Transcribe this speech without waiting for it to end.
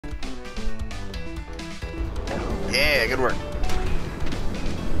Yeah, good work.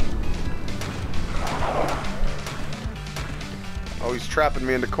 Oh, he's trapping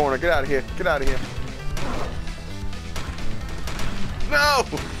me in the corner. Get out of here. Get out of here. No!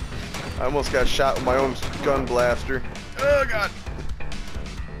 I almost got shot with my own gun blaster. Oh, God.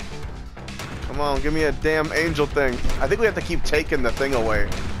 Come on, give me a damn angel thing. I think we have to keep taking the thing away.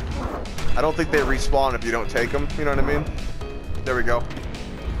 I don't think they respawn if you don't take them. You know what I mean? There we go.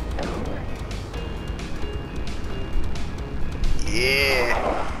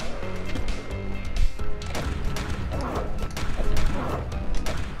 Yeah.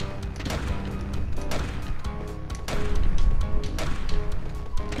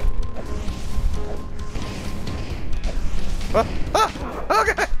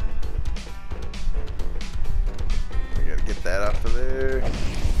 Okay. We gotta get that off of there.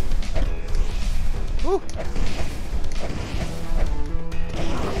 Woo.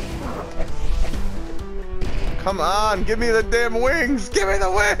 Come on, give me the damn wings! Give me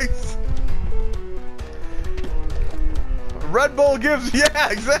the wings! Red Bull gives, yeah,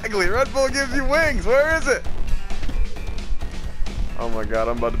 exactly. Red Bull gives you wings. Where is it? Oh my God,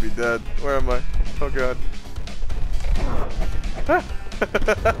 I'm about to be dead. Where am I? Oh God.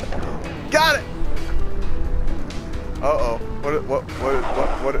 Got it. Uh-oh.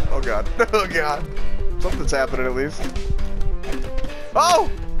 What, oh God. Oh God. Something's happening at least. Oh!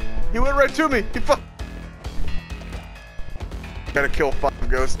 He went right to me. He gotta kill 5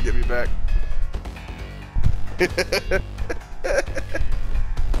 ghosts to get me back.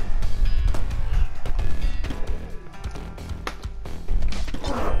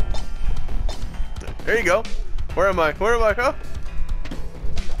 There you go. Where am I? Where am I? Huh?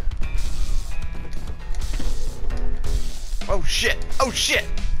 Oh shit! Oh shit!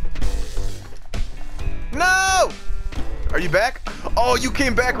 No! Are you back? Oh, you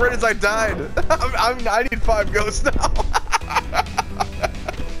came back right as I died. I need 5 ghosts now.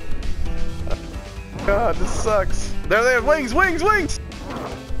 God, this sucks. There they have wings, wings, wings!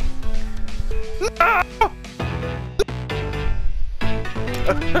 No!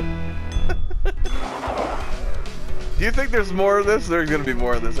 Do you think there's more of this? There's gonna be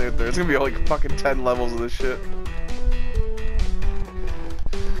more of this, ain't there? There's gonna be like fucking 10 levels of this shit.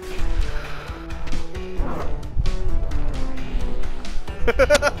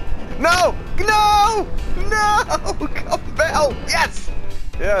 No! No! No! Come back! Oh, yes!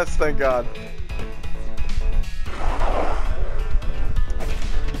 Yes, thank God.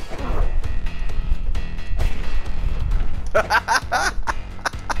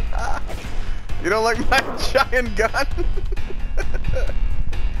 You don't like my giant gun?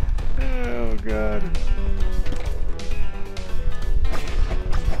 Oh God.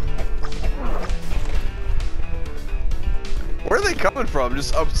 Where are they coming from?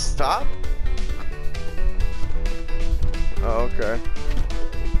 Just up top? Oh, okay.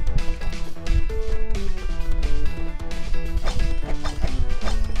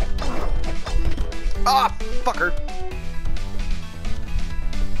 Ah, fucker.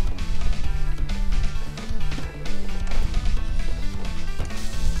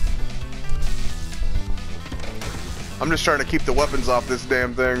 I'm just trying to keep the weapons off this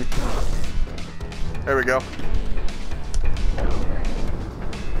damn thing. There we go.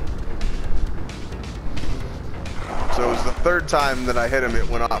 So it was the 3rd time that I hit him, it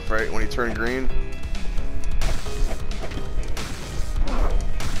went off, right? When he turned green.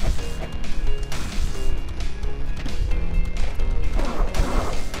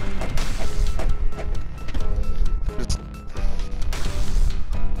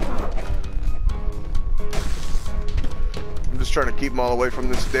 Trying to keep them all away from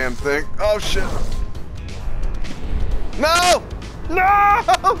this damn thing. Oh shit! No! No!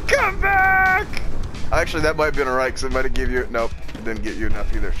 Come back! Actually, that might have been alright, because it might have given you. Nope, it didn't get you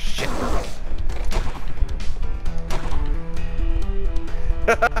enough either. Shit!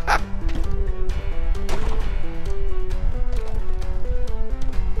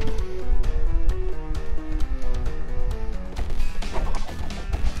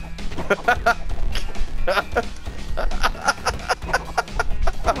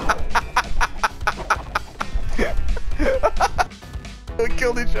 We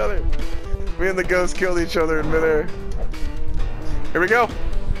killed each other. Me and the ghost killed each other in midair. Here we go.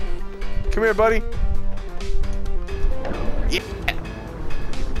 Come here, buddy. Yeah.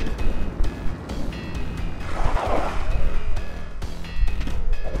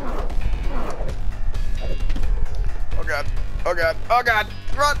 Oh God. Oh God. Oh God.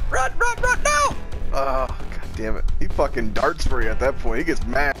 Run, run, run, run, no! Oh, God damn it. He fucking darts for you at that point. He gets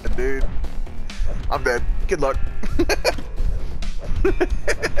mad, dude. I'm dead. Good luck.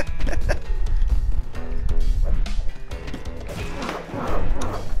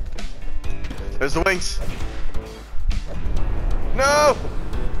 There's the wings. No!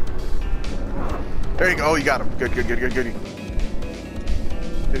 There you go. Oh, you got him. Good. Did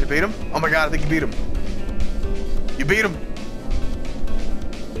you beat him? Oh my god, I think you beat him. You beat him.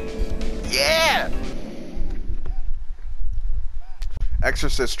 Yeah!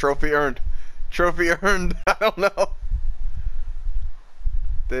 Exorcist trophy earned. Trophy earned. I don't know.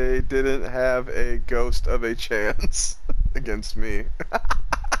 They didn't have a ghost of a chance against me.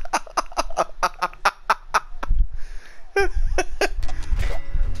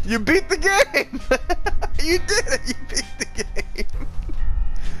 You beat the game! You did it! You beat the game!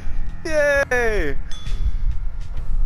 Yay!